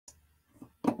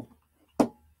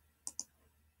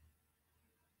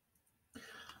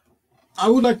I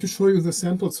would like to show you the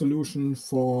sample solution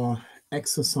for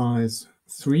exercise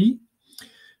 3.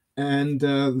 And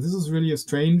this is really a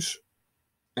strange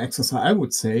exercise, I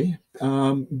would say,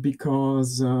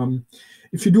 because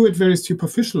if you do it very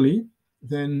superficially,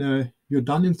 then you're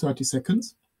done in 30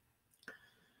 seconds.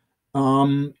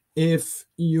 If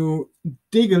you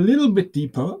dig a little bit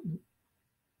deeper,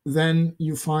 then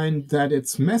you find that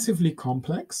it's massively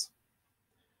complex.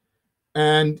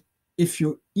 And if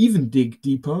you even dig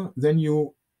deeper, then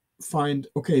you find,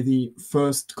 okay, the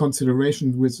first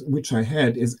consideration with which I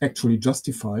had is actually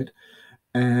justified.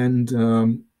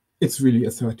 And it's really a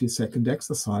 30-second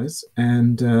exercise.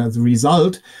 And the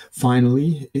result,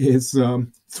 finally, is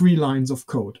 3 lines of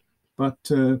code. But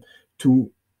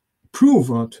to prove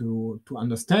or to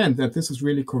understand that this is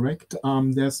really correct,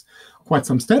 there's quite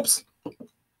some steps.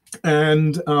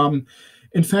 And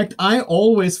in fact, I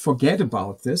always forget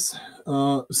about this.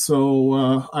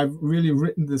 So I've really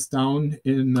written this down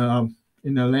in a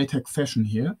LaTeX fashion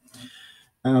here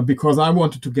because I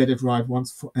wanted to get it right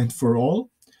once and for all.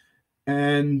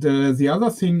 And the other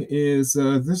thing is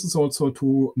this is also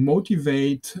to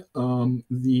motivate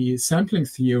the sampling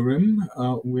theorem,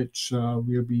 which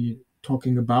we'll be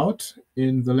talking about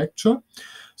in the lecture.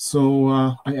 So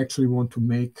I actually want to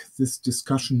make this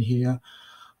discussion here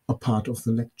a part of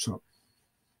the lecture.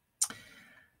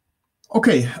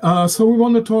 Okay, so we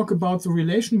want to talk about the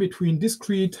relation between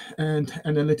discrete and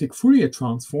analytic Fourier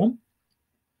transform.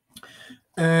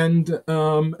 And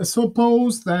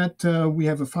suppose that we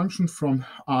have a function from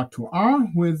R to R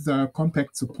with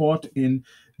compact support in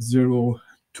 0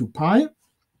 to pi.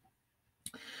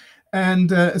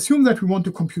 And assume that we want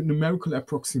to compute numerical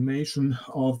approximation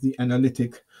of the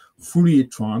analytic Fourier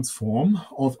transform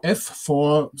of f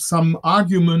for some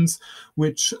arguments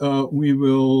which we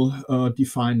will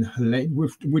define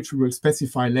which we will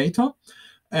specify later.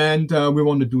 And we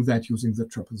want to do that using the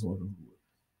trapezoidal rule.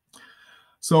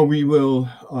 So we will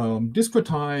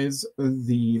discretize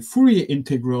the Fourier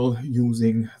integral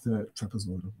using the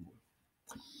trapezoidal rule.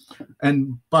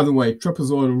 And by the way,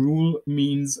 trapezoidal rule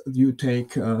means you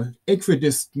take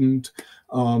equidistant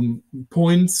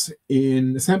points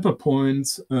in sample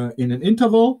points in an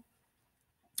interval,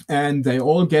 and they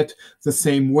all get the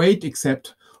same weight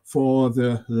except for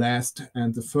the last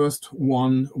and the first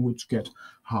one, which get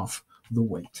half the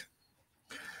weight.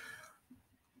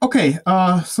 Okay,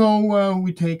 so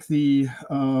we take the,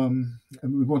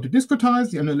 we want to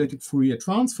discretize the analytic Fourier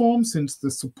transform since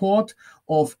the support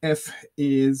of f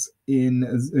is in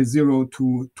 0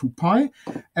 to 2 pi.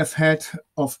 F hat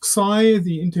of psi,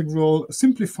 the integral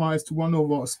simplifies to 1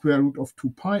 over square root of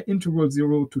 2 pi, integral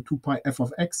 0 to 2 pi f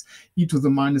of x e to the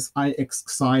minus ix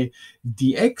psi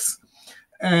dx.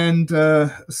 And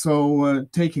so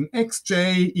taking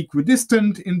xj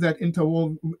equidistant in that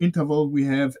interval, we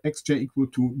have xj equal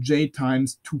to j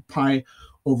times 2 pi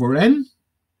over n.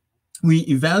 We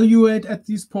evaluate at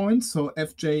these points, so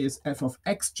fj is f of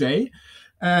xj.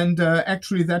 And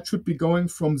actually, that should be going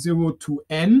from 0 to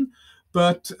n.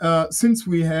 But since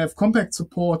we have compact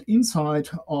support inside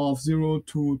of 0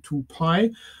 to 2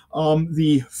 pi,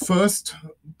 the first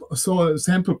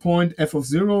sample point f of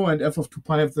 0 and f of 2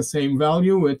 pi have the same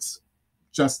value. It's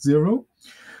just 0.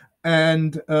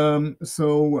 And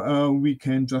so we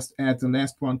can just add the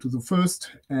last one to the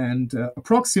first and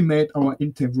approximate our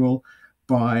integral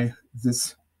by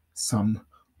this sum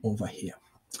over here.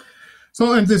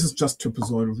 So, and this is just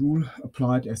trapezoidal rule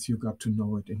applied as you got to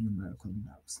know it in numerical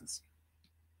analysis.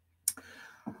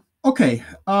 Okay,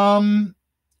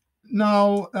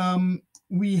 now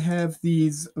we have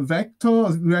these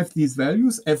vectors, we have these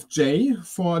values fj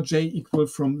for j equal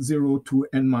from 0 to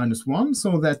n minus 1.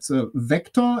 So that's a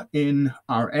vector in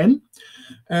Rn.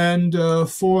 And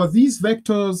for these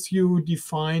vectors, you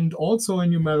defined also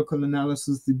in numerical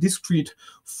analysis the discrete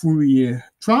Fourier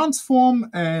transform,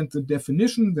 and the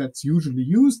definition that's usually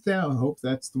used there, I hope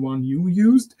that's the one you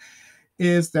used,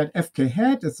 is that fk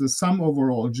hat is the sum over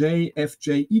all j,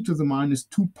 fj e to the minus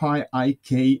 2 pi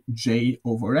ik j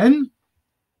over n.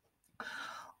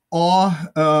 Or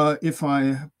if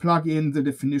I plug in the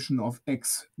definition of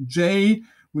xj,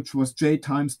 which was j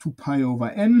times 2 pi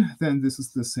over n, then this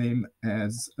is the same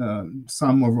as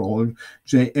sum over all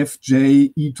j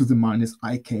fj e to the minus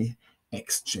ik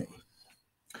xj.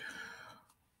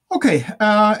 Okay,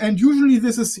 and usually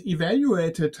this is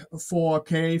evaluated for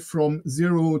k from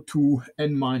 0 to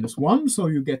n minus 1, so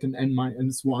you get an n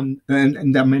minus 1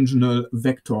 n-dimensional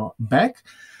vector back.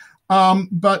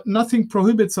 But nothing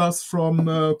prohibits us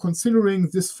from considering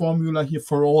this formula here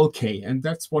for all k, and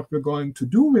that's what we're going to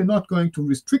do. We're not going to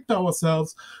restrict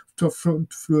ourselves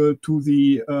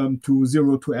to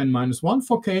 0 to n minus 1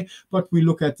 for k, but we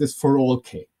look at this for all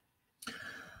k.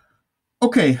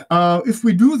 Okay, if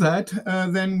we do that,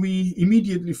 then we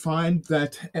immediately find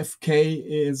that fk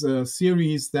is a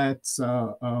series that's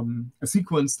a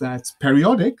sequence that's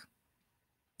periodic.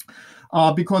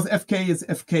 Because fk is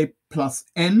fk plus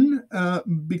n,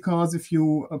 because if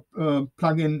you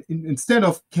plug in, instead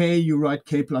of k, you write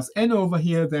k plus n over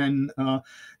here, then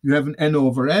you have an n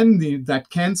over n, that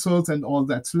cancels, and all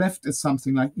that's left is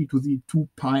something like e to the 2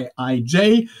 pi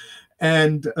ij.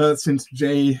 And since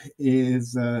j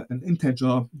is an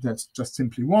integer, that's just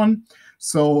simply 1.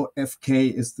 So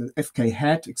fk is the fk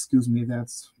hat, excuse me,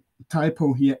 that's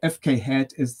typo here, fk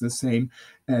hat is the same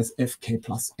as fk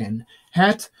plus n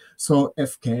hat. So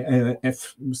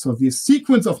so the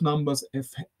sequence of numbers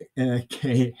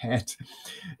fk hat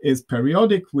is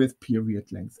periodic with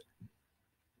period length.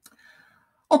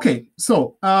 Okay,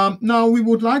 so now we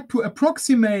would like to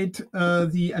approximate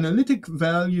the analytic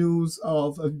values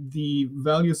of the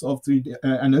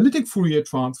analytic Fourier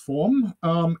transform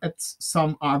at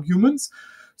some arguments.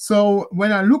 So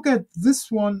when I look at this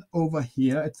one over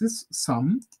here, at this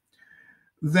sum,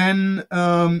 then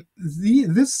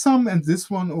this sum and this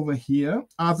one over here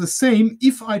are the same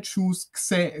if I choose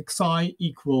xi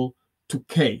equal to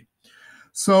k.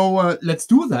 So let's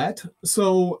do that.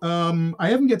 So I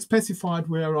haven't yet specified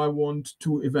where I want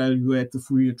to evaluate the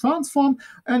Fourier transform,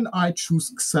 and I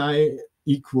choose xi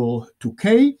equal to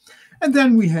k. And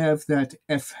then we have that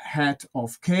f hat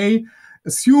of k,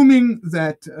 assuming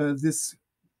that this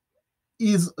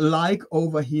is like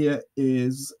over here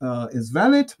is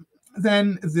valid,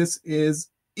 then this is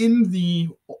in the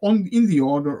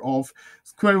order of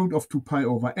square root of 2 pi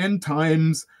over n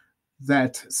times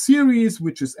that series,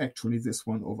 which is actually this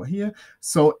one over here.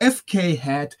 So fk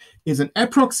hat is an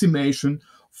approximation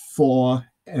for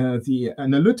the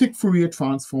analytic Fourier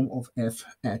transform of f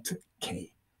at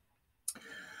k.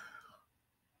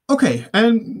 Okay,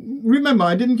 and remember,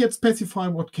 I didn't yet specify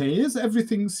what k is.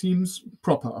 Everything seems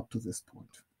proper up to this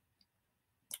point.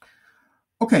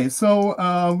 Okay, so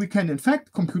we can in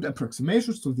fact compute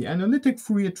approximations to the analytic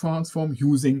Fourier transform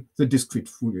using the discrete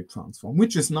Fourier transform,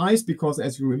 which is nice because,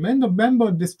 as you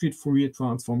remember, discrete Fourier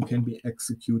transform can be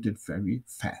executed very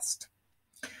fast.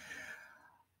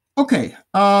 Okay,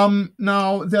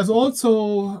 now there's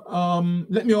also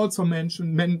let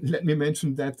me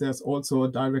mention that there's also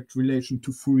a direct relation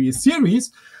to Fourier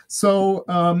series. So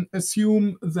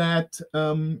assume that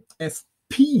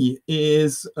fp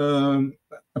is a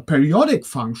periodic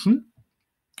function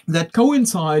that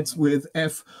coincides with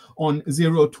f on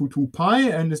 0 to 2 pi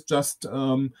and is just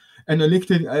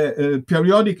analytic,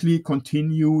 periodically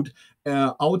continued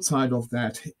outside of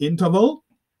that interval.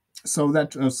 So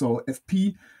that so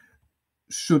fp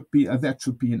should be that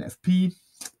should be an fp.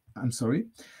 I'm sorry.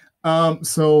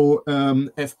 So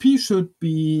fp should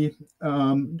be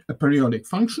a periodic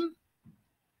function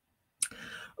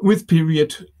with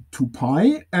period 2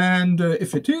 pi, and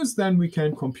if it is, then we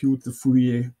can compute the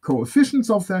Fourier coefficients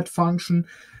of that function,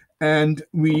 and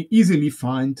we easily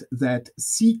find that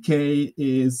ck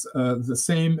is the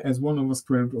same as 1 over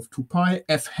square root of 2 pi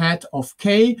f hat of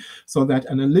k, so that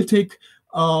analytic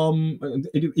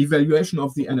evaluation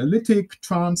of the analytic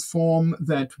transform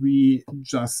that we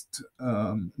just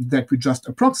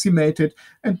approximated,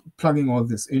 and plugging all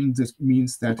this in, this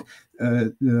means that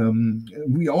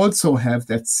we also have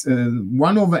that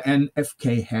 1 over n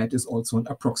fk hat is also an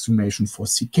approximation for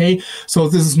ck. So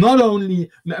this is not only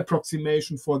an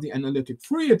approximation for the analytic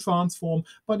Fourier transform,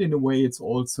 but in a way it's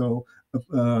also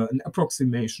an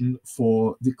approximation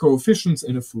for the coefficients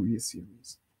in a Fourier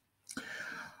series.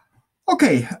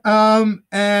 Okay, as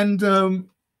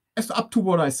up to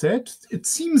what I said, it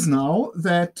seems now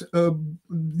that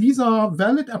these are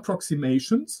valid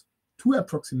approximations, 2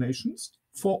 approximations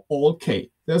for all k.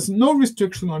 There's no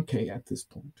restriction on k at this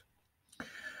point.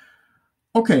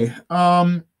 Okay,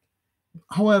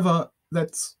 however,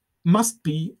 that must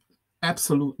be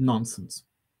absolute nonsense.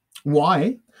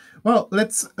 Why? Well,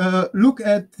 let's look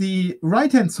at the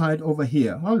right-hand side over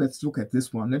here. Well, let's look at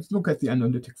this one. Let's look at the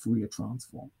analytic Fourier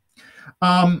transform.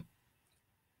 I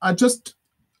just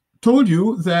told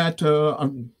you that, I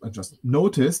just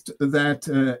noticed that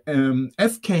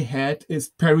fk hat is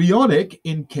periodic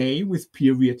in k with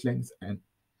period length n.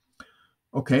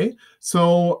 Okay,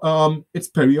 so it's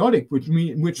periodic, which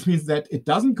means that it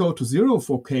doesn't go to 0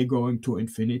 for k going to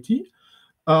infinity.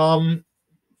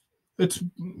 It's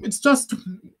just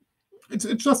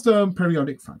a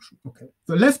periodic function. Okay,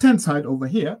 the left-hand side over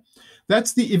here,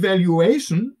 that's the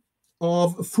evaluation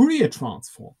of Fourier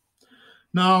transform.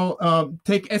 Now,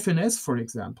 take f in S, for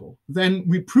example. Then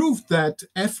we proved that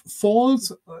f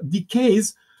falls,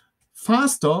 decays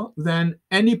faster than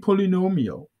any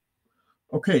polynomial.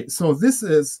 Okay, so this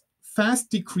is fast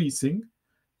decreasing.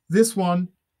 This one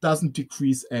doesn't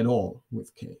decrease at all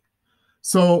with k.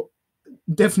 So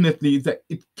definitely that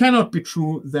it cannot be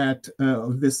true that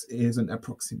this is an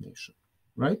approximation,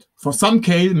 right? For some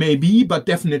k maybe, but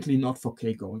definitely not for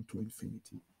k going to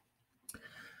infinity.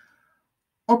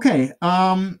 Okay,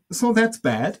 so that's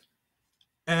bad.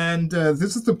 And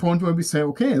this is the point where we say,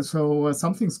 okay, so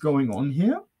something's going on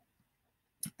here.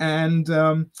 And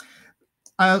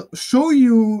I'll show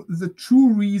you the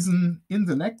true reason in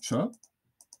the lecture,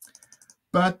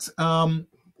 but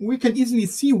we can easily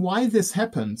see why this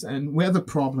happens and where the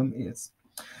problem is.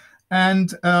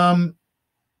 And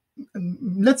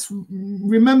let's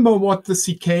remember what the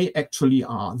ck actually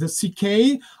are. The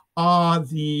ck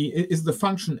is the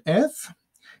function f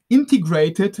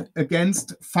integrated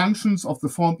against functions of the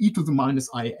form e to the minus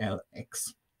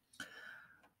ilx.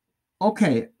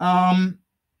 Okay,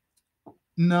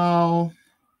 now,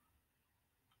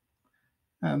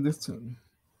 and this thing.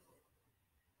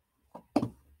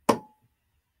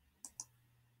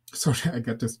 Sorry, I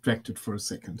got distracted for a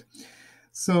second.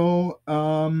 So,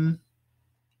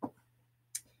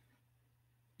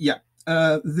 yeah,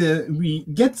 we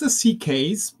get the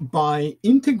ck's by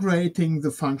integrating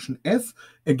the function f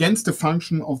against the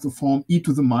function of the form e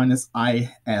to the minus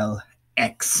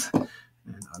ilx.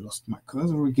 And I lost my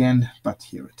cursor again, but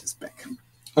here it is back.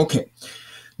 Okay,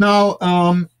 now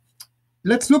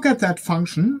let's look at that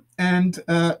function, and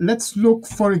let's look,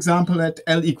 for example, at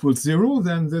L equals 0.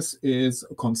 Then this is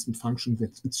a constant function.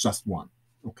 It's just 1.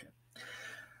 Okay.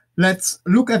 Let's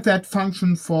look at that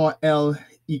function for L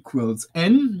equals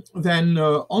n. Then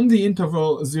on the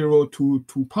interval 0 to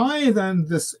 2 pi, then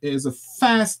this is a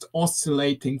fast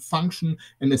oscillating function,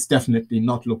 and it's definitely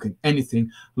not looking anything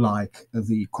like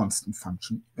the constant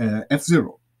function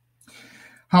f0.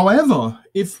 However,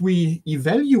 if we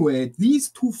evaluate these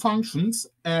two functions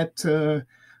at the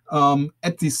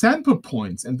sample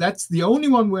points, and that's the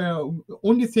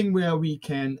only thing where we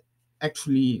can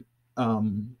actually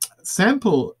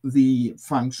sample the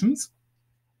functions,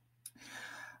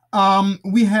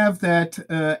 we have that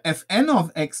fn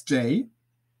of xj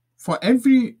for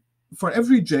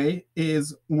every j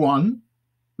is 1,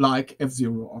 like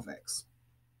f0 of x.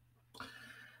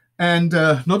 And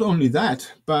not only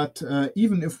that, but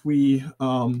even if we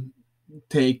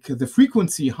take the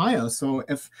frequency higher, so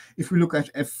if we look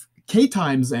at fk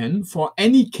times n for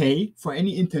any k, for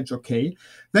any integer k,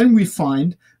 then we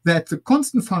find that the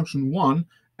constant function 1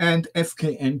 and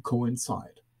fkn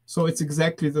coincide. So it's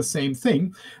exactly the same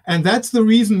thing. And that's the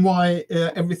reason why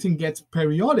everything gets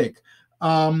periodic.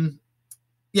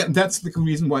 Yeah, that's the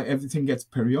reason why everything gets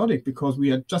periodic, because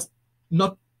we are just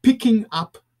not picking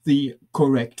up the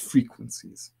correct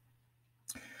frequencies.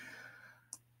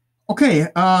 Okay,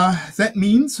 that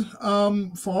means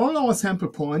for all our sample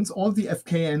points, all the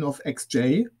fkn of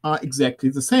xj are exactly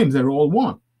the same. They're all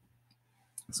 1.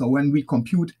 So when we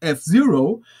compute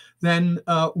f0, then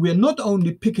we're not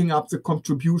only picking up the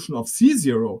contribution of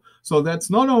c0, so that's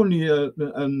not only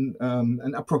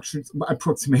an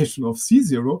approximation of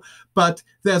c0, but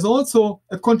there's also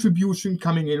a contribution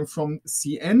coming in from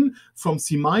cn, from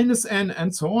c minus n,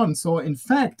 and so on. So in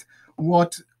fact,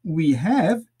 what we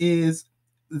have is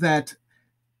that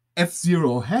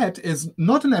f0 hat is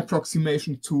not an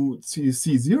approximation to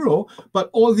c0, but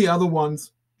all the other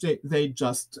ones, they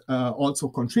just also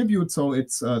contribute. So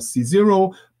it's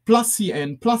c0 plus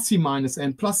cn plus c minus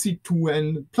n plus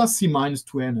c2n plus c minus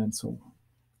 2n and so on.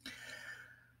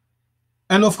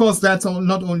 And of course, that's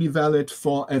not only valid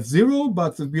for f0,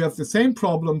 but we have the same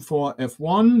problem for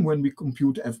f1. When we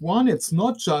compute f1, it's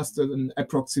not just an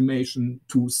approximation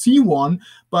to c1,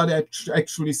 but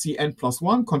actually cn plus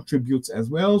 1 contributes as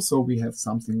well. So we have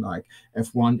something like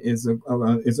f1 is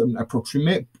an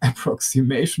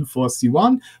approximation for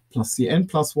c1 plus cn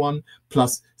plus 1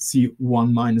 plus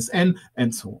c1 minus n,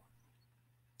 and so on.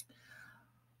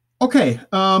 Okay,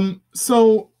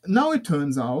 so now it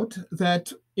turns out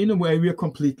that in a way we are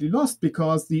completely lost,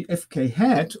 because the fk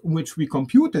hat which we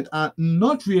computed are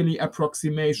not really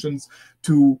approximations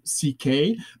to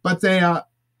ck, but they are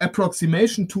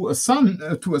approximation to a sum,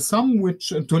 to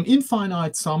an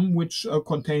infinite sum which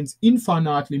contains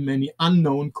infinitely many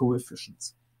unknown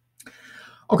coefficients.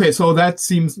 Okay, so it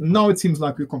seems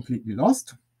like we're completely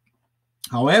lost.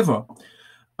 However,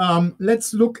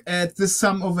 let's look at this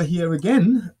sum over here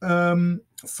again, even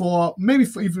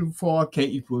for k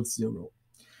equals 0.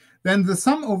 Then the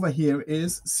sum over here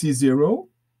is c0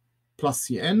 plus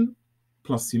cn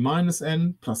plus c minus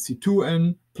n plus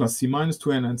c2n plus c minus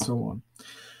 2n and so on.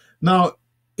 Now,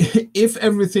 if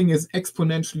everything is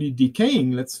exponentially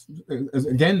decaying, let's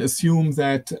again assume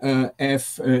that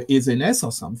f is in S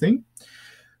or something,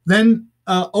 then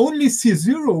only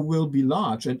C0 will be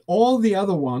large and all the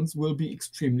other ones will be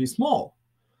extremely small,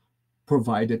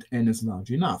 provided n is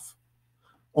large enough.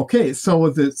 Okay, so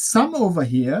the sum over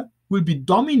here will be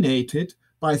dominated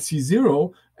by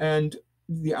C0, and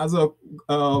the other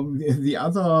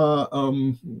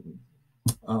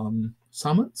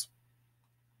summations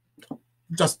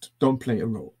just don't play a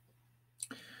role.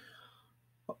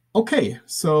 Okay,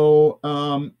 so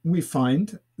we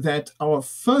find that our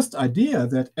first idea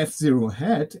that F0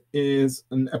 hat is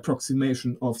an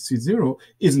approximation of C0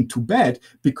 isn't too bad,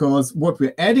 because what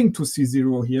we're adding to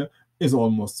C0 here is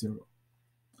almost zero.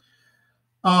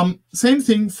 Same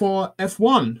thing for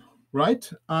F1, right?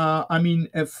 I mean,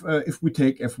 if we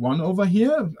take F1 over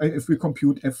here, if we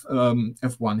compute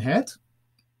F1 hat,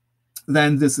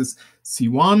 then this is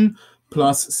C1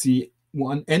 plus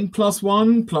C1n plus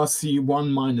 1 plus C1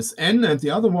 minus n, and the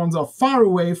other ones are far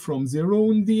away from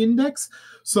 0 in the index,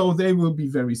 so they will be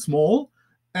very small.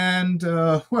 And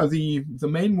well, the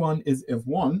main one is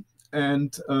F1,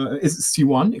 and is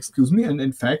C1, excuse me, and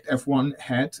in fact F1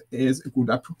 hat is a good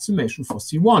approximation for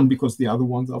C1 because the other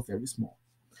ones are very small.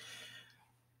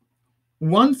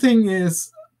 One thing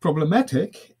is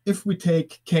problematic. If we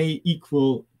take k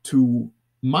equal to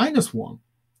minus 1,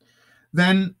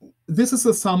 then this is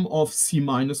a sum of c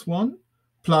minus 1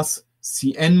 plus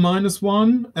cn minus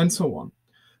 1 and so on.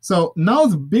 So now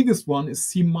the biggest one is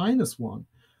c minus 1.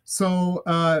 So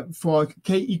for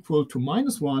k equal to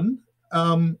minus 1,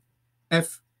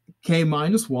 f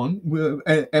minus 1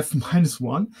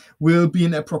 will be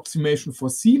an approximation for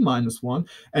c minus 1,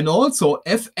 and also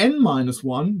fn minus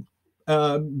 1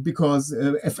 because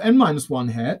fn minus 1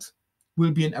 hat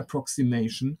will be an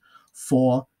approximation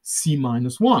for c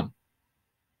minus 1.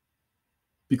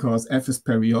 Because f is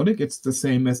periodic, it's the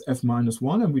same as f minus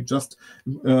 1, and we just,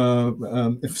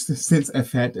 since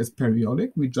f hat is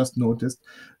periodic, we just noticed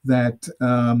that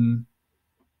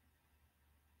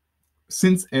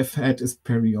since f hat is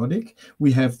periodic,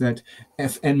 we have that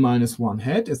fn minus 1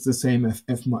 hat is the same as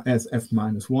f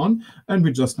minus 1, and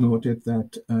we just noted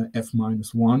that f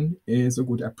minus 1 is a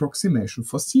good approximation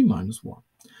for c minus 1.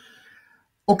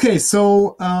 Okay,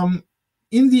 so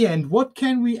in the end, what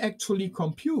can we actually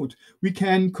compute? We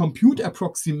can compute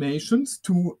approximations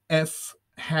to f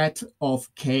hat of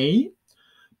k,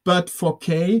 but for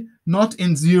k, not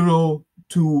in 0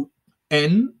 to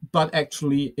n, but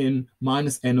actually in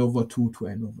minus n over 2 to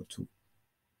n over 2.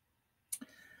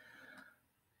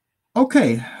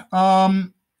 Okay,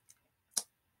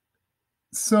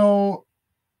 so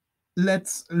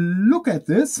let's look at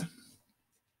this.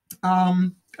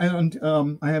 And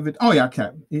I have it. Oh yeah,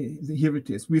 okay. Here it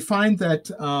is. We find that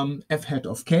f hat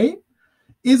of k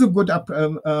is a good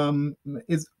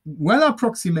is well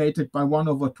approximated by 1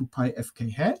 over 2 pi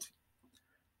fk hat,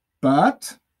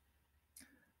 but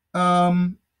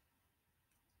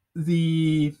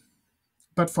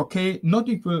for k not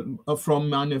equal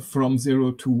from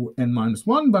 0 to n minus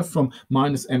 1, but from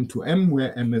minus m to m,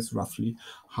 where m is roughly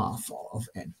half of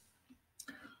n.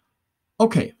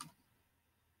 Okay.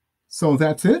 So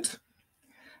that's it,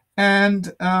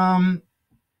 and that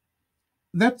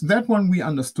one we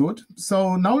understood.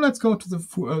 So now let's go to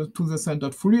the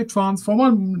centered Fourier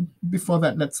transform. Before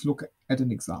that, let's look at an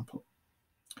example.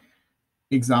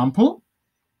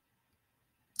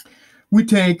 We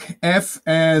take f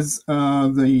as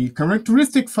the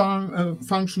characteristic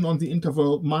function on the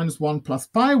interval minus 1 plus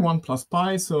pi, 1 plus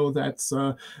pi. So that's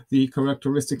the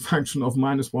characteristic function of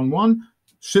minus 1, 1.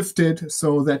 Shifted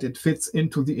so that it fits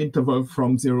into the interval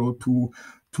from 0 to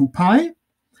 2 pi.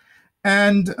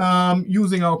 And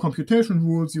using our computation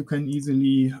rules, you can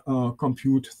easily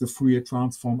compute the Fourier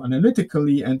transform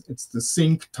analytically, and it's the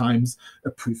sinc times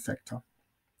a prefactor.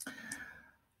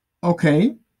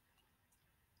 Okay.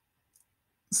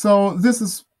 So this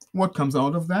is what comes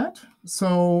out of that.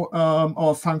 So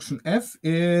our function f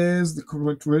is the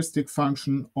characteristic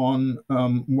function on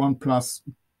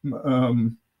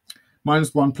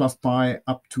minus 1 plus pi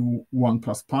up to 1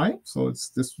 plus pi. So it's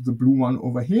the blue one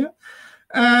over here.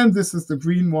 And this is the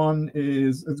green one,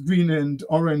 is the green and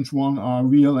orange one are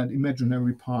real and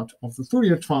imaginary part of the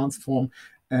Fourier transform.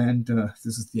 And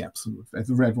this is the absolute,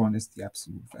 the red one is the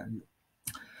absolute value.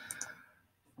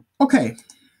 Okay,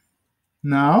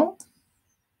 now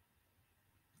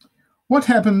what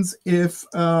happens if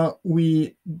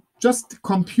we just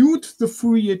compute the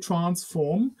Fourier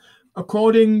transform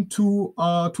according to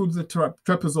the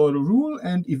trapezoidal rule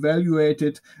and evaluate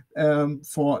it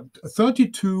for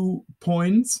 32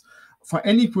 points for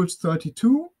n equals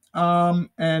 32,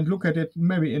 and look at it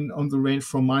maybe on the range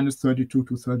from -32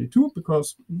 to 32,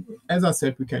 because, as I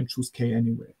said, we can choose k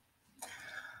anyway.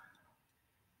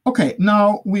 Okay,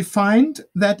 now we find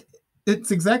that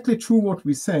it's exactly true what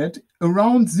we said.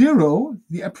 Around 0,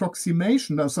 the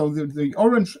approximation, so the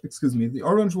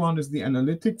orange one is the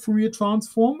analytic Fourier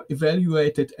transform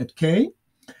evaluated at k.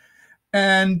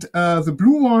 And the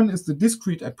blue one is the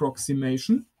discrete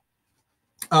approximation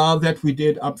that we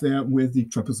did up there with the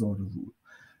trapezoidal rule.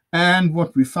 And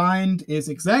what we find is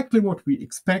exactly what we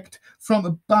expect from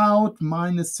about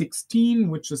 -16,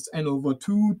 which is n over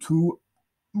 2, to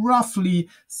roughly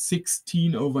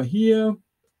 16 over here.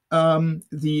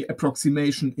 The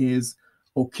approximation is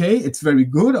okay. It's very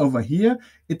good over here.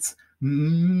 It's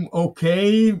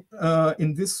okay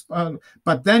in this,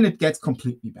 but then it gets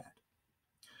completely bad.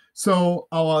 So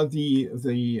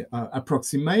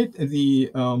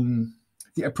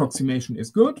the approximation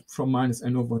is good from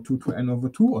 -n over 2 to n over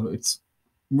 2, or it's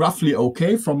roughly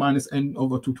okay from -n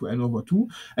over 2 to n over 2,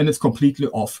 and it's completely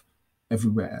off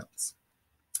everywhere else.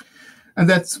 And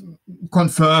that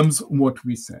confirms what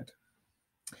we said.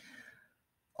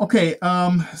 Okay,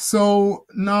 so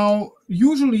now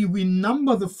usually we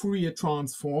number the Fourier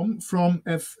transform from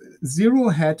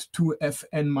f0 hat to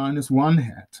fn-1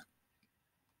 hat.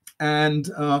 And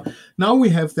now we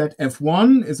have that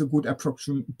f1 is a good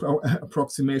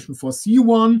approximation for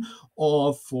c1,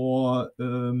 or for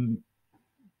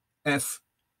f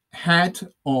hat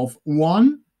of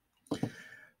 1.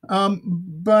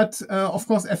 But of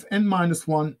course,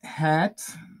 fn-1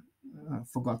 hat, I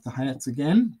forgot the hats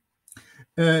again,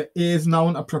 is now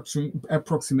an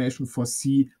approximation for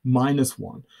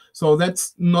c-1. So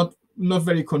that's not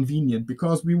very convenient,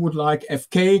 because we would like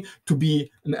fk to be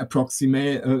an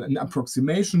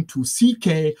approximation to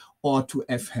ck or to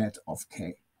f hat of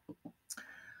k.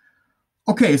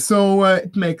 Okay, so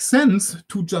it makes sense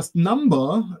to just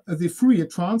number the Fourier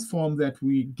transform that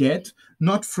we get,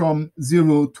 not from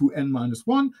 0 to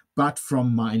n-1, but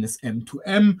from -m to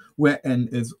m, where n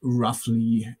is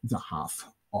roughly the half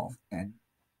of n.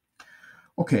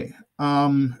 Okay,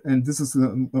 and this is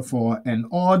for n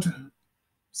odd.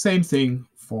 Same thing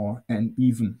for n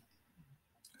even,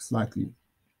 slightly,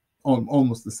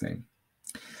 almost the same.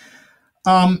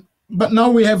 But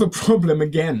now we have a problem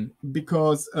again,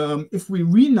 because if we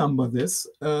renumber this,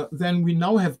 then we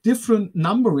now have different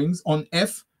numberings on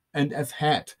f and f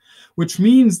hat, which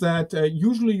means that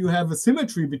usually you have a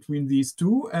symmetry between these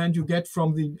two, and you get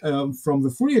from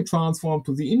the Fourier transform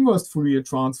to the inverse Fourier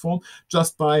transform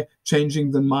just by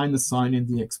changing the minus sign in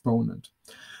the exponent.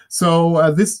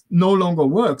 So this no longer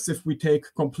works if we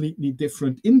take completely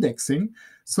different indexing.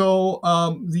 So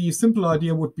the simple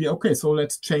idea would be, okay, so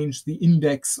let's change the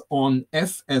index on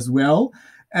f as well.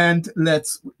 And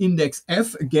let's index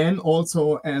f again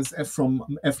also as f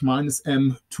from f minus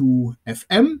m to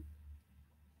fm.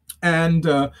 And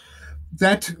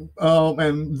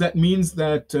that means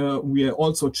that we are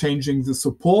also changing the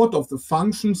support of the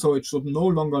function, so it should no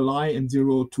longer lie in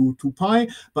 0 to 2 pi,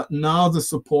 but now the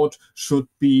support should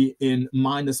be in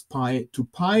 -pi to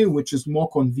pi, which is more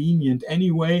convenient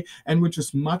anyway, and which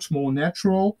is much more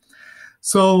natural.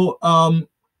 So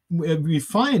we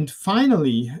find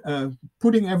finally,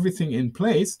 putting everything in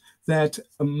place, that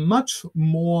a much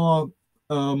more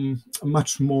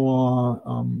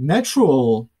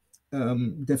natural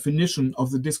definition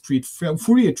of the discrete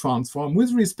Fourier transform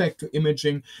with respect to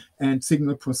imaging and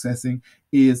signal processing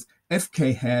is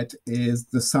fk hat is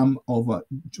the sum over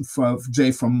for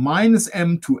j from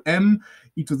 -m to m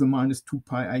e to the -2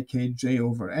 pi ik j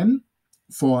over n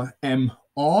for m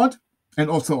odd, and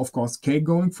also of course k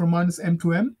going from -m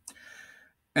to m,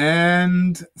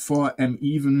 and for m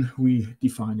even we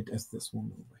define it as this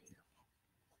one over here.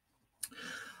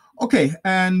 Okay,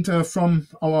 and from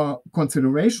our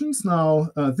considerations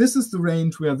now, this is the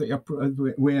range where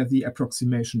the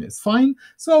approximation is fine.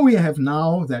 So we have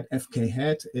now that fk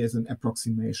hat is an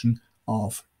approximation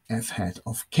of f hat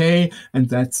of k, and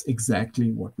that's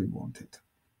exactly what we wanted.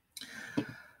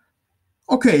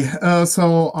 Okay,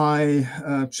 so I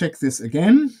check this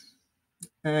again.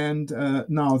 And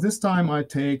now this time I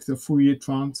take the Fourier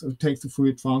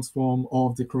transform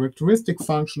of the characteristic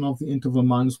function of the interval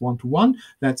 -1 to 1.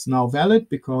 That's now valid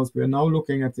because we're now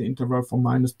looking at the interval from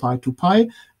 -pi to pi,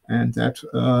 and that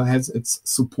has its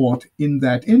support in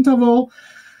that interval.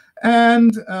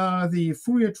 And the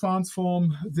Fourier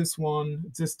transform, this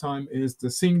time is the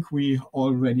sinc we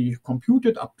already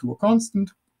computed up to a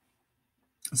constant.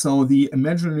 So the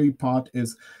imaginary part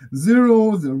is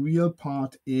 0, the real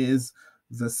part is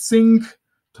the sinc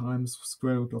times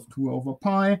square root of 2 over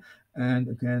pi, and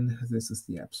again, this is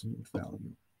the absolute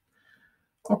value.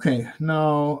 Okay,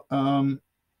 now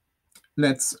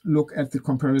let's look at the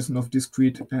comparison of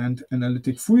discrete and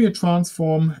analytic Fourier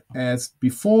transform as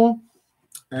before.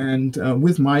 And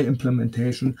with my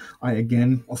implementation, I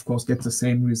again, of course, get the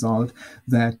same result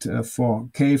that for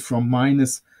k from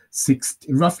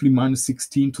roughly minus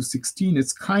 16 to 16,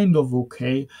 it's kind of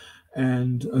okay.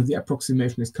 And the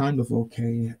approximation is kind of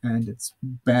okay. And it's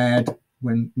bad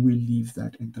when we leave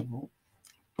that interval.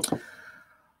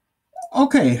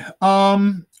 Okay,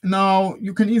 now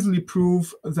you can easily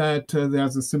prove that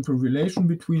there's a simple relation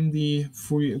between the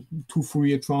two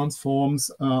Fourier transforms.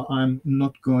 I'm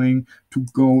not going to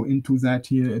go into that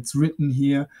here. It's written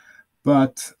here,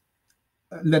 but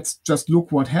let's just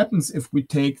look what happens if we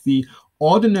take the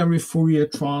ordinary Fourier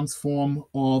transform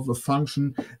of a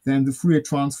function. Then the Fourier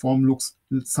transform looks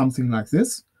something like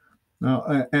this.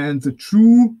 And the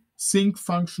true sinc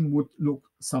function would look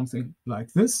something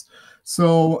like this.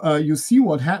 So you see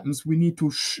what happens. We need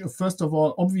to, first of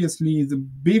all, obviously the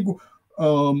big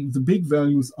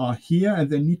values are here and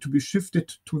they need to be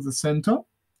shifted to the center.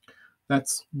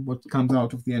 That's what comes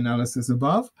out of the analysis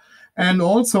above. And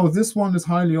also this one is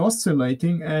highly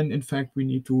oscillating. And in fact, we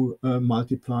need to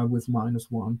multiply with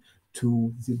 -1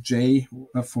 to the j.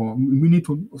 We need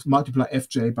to multiply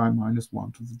fj by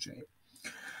 -1 to the j.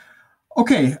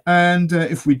 Okay, and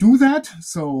if we do that,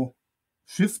 so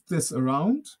shift this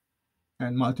around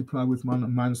and multiply with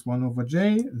 -1 over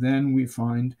j, then we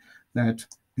find that,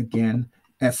 again,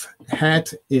 f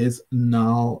hat is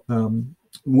now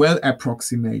well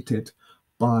approximated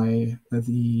by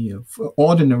the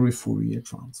ordinary Fourier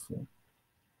transform.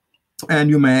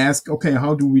 And you may ask, okay,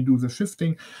 how do we do the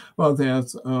shifting? Well,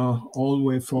 there's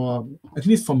always, at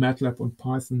least for MATLAB and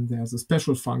Python, there's a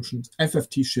special function,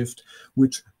 FFT shift,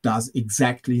 which does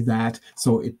exactly that.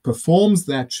 So it performs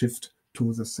that shift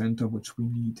to the center, which we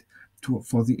need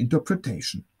for the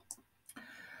interpretation.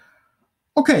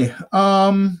 Okay,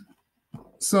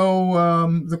 so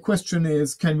the question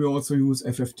is, can we also use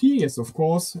FFT? Yes, of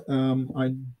course.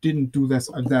 I didn't do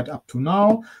that up to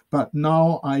now, but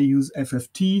now I use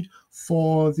FFT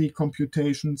for the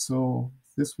computation. So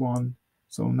this one.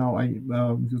 So now I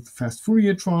use the fast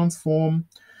Fourier transform.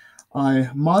 I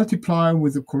multiply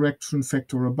with the correction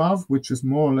factor above, which is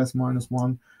more or less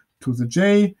 -1 to the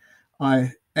j.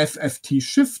 I FFT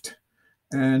shift,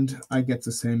 and I get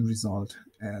the same result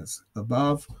as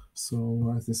above.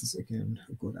 So this is, again,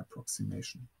 a good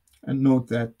approximation. And note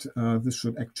that this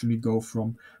should actually go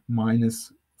from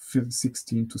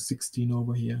 -16 to 16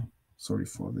 over here. Sorry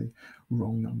for the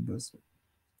wrong numbers.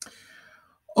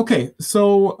 Okay,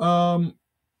 so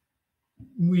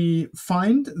we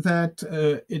find that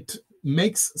it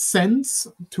makes sense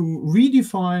to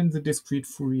redefine the discrete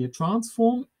Fourier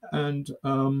transform and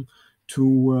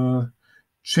to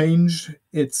change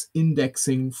its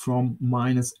indexing from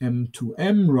 -m to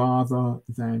m rather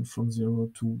than from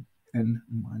 0 to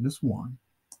n-1.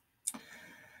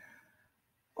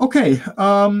 Okay,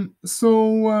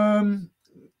 so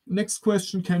next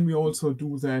question, can we also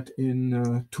do that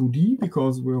in 2D?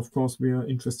 Because of course, we are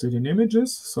interested in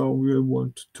images. So we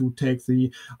want to take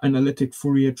the analytic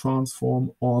Fourier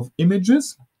transform of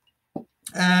images.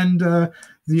 And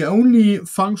the only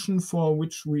function for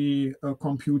which we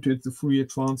computed the Fourier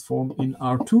transform in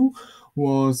R2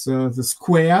 was the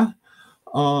square.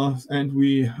 And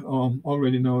we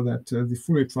already know that the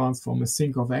Fourier transform is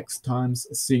sinc of x times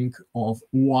sinc of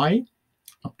y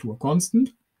up to a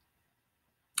constant.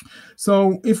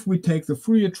 So if we take the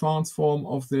Fourier transform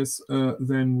of this,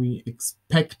 then we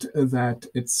expect that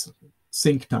it's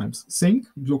sinc times sinc.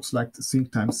 It looks like the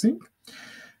sinc times sinc.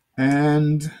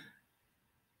 And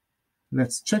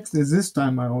let's check this. This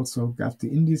time I also got the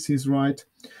indices right.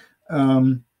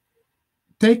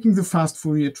 Taking the fast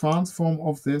Fourier transform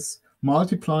of this,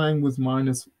 multiplying with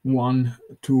 -1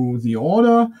 to the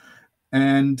order,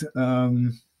 and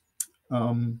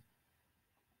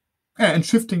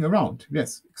shifting around.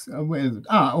 Yes, where is it?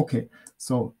 Okay.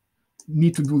 So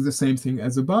need to do the same thing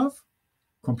as above.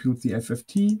 Compute the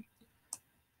FFT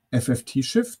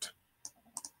shift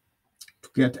to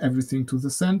get everything to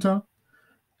the center,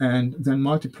 and then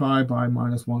multiply by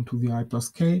 -1 to the I plus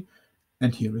k,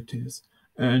 and here it is.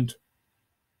 And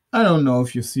I don't know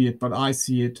if you see it, but I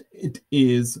see it. It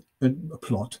is a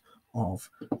plot of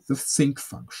the sinc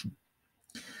function.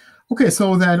 Okay,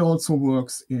 so that also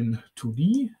works in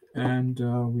 2D, and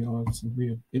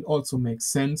it also makes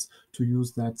sense to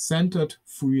use that centered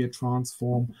Fourier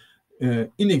transform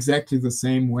in exactly the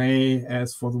same way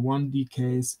as for the 1D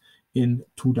case in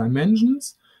 2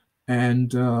 dimensions.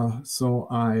 And so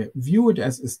I view it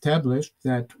as established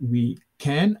that we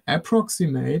can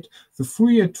approximate the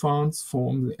Fourier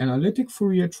transform, the analytic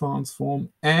Fourier transform,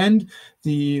 and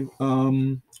the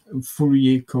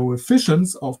Fourier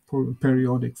coefficients of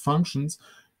periodic functions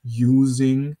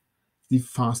using the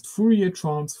fast Fourier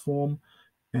transform.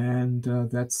 And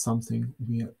that's something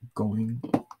we are going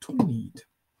to need.